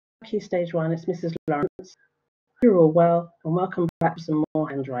Key Stage 1, it's Mrs. Lawrence. You're all well and welcome back to some more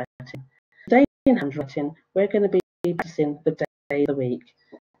handwriting. Today in handwriting, we're going to be practicing the day of the week.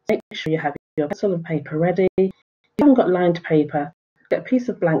 Make sure you have your pencil and paper ready. If you haven't got lined paper, get a piece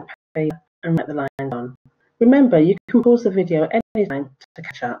of blank paper and write the lines on. Remember, you can pause the video anytime to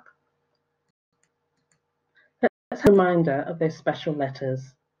catch up. Let's have a reminder of those special letters.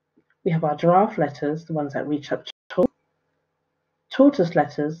 We have our giraffe letters, the ones that reach up tall. Tortoise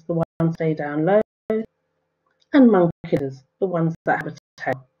letters, the ones that stay down low. And monkey letters, the ones that have a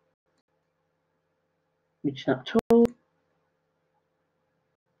tail. Reaching up tall, the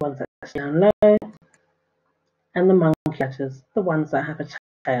ones that stay down low. And the monkey letters, the ones that have a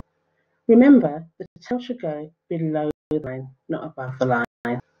tail. Remember, the tail should go below the line, not above the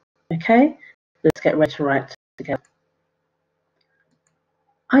line. Okay? Let's get ready to write together.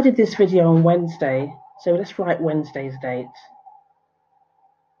 I did this video on Wednesday, so let's write Wednesday's date.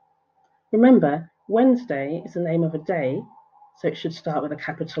 Remember, Wednesday is the name of a day, so it should start with a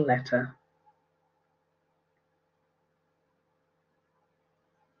capital letter.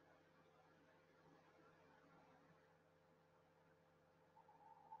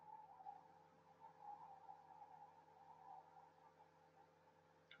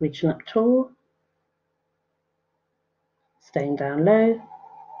 Reaching up tall, staying down low,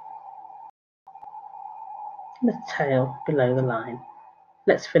 and the tail below the line.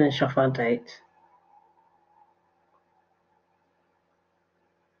 Let's finish off our date.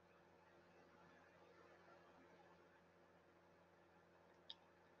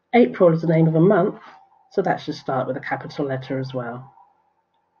 April is the name of a month, so that should start with a capital letter as well.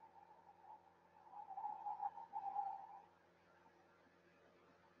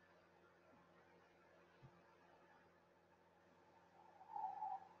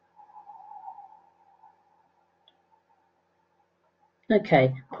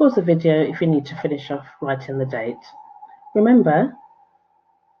 Okay, pause the video if you need to finish off writing the date. Remember,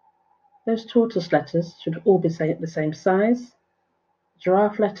 those tortoise letters should all be the same size,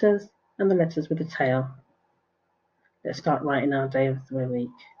 giraffe letters and the letters with the tail. Let's start writing our day of the week.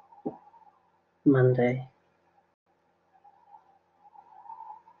 Monday.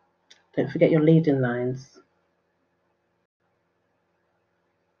 Don't forget your leading lines.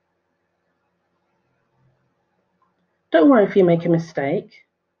 Don't worry if you make a mistake.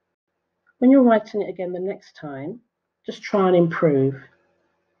 When you're writing it again the next time, just try and improve.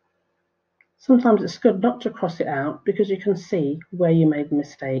 Sometimes it's good not to cross it out because you can see where you made a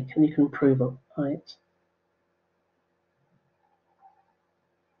mistake and you can improve on it.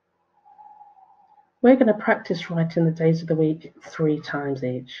 We're going to practice writing the days of the week 3 times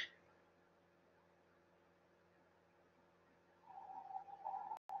each.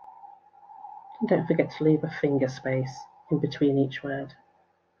 And don't forget to leave a finger space in between each word.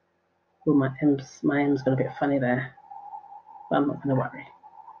 Well, my M's going a bit funny there, but I'm not going to worry.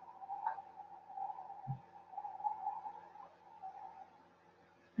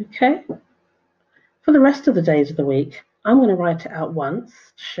 Okay, for the rest of the days of the week, I'm going to write it out once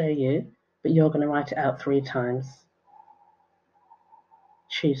to show you, but you're going to write it out 3 times.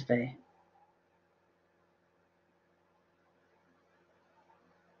 Tuesday.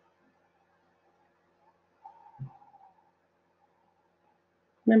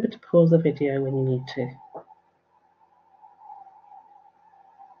 Remember to pause the video when you need to.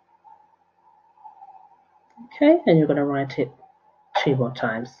 Okay, and you're going to write it 2 more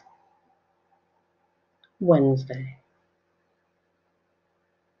times. Wednesday.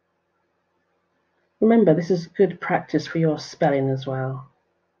 Remember, this is good practice for your spelling as well.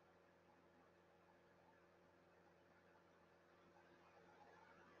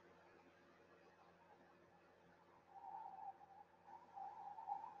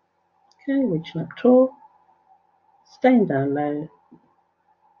 Okay, reaching up tall, staying down low,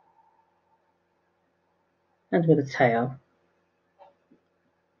 and with a tail.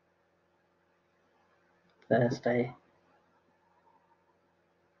 Thursday.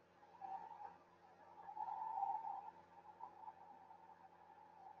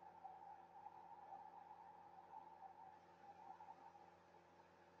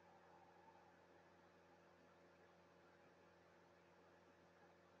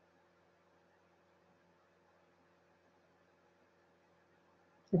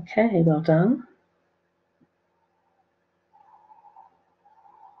 Okay, well done.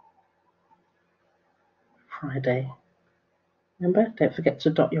 Friday. Remember, don't forget to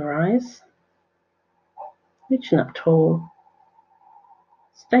dot your I's. Reaching up tall,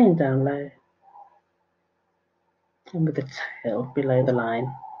 staying down low, and with the tail below the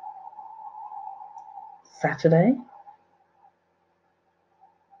line. Saturday.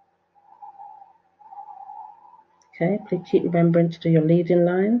 Okay, please keep remembering to do your leading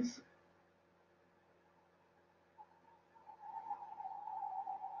lines.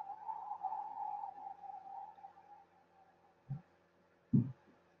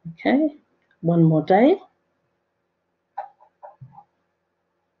 Okay, one more day.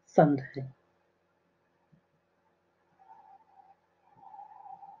 Sunday.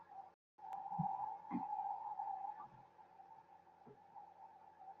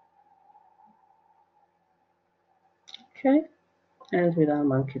 Okay, and with our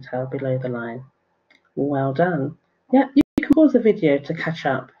monkey tail below the line. Well done. Yeah, you can pause the video to catch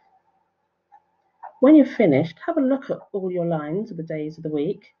up. When you've finished, have a look at all your lines of the days of the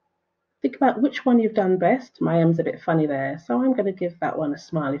week. Think about which one you've done best. My M's a bit funny there, so I'm going to give that one a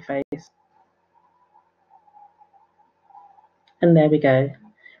smiley face. And there we go.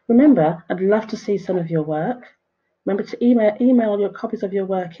 Remember, I'd love to see some of your work. Remember to email your copies of your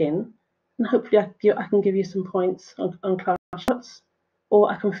work in, and hopefully I can give you some points on class shots,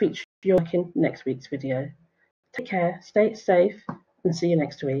 or I can feature your work in next week's video. Take care, stay safe, and see you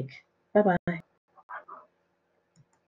next week. Bye-bye.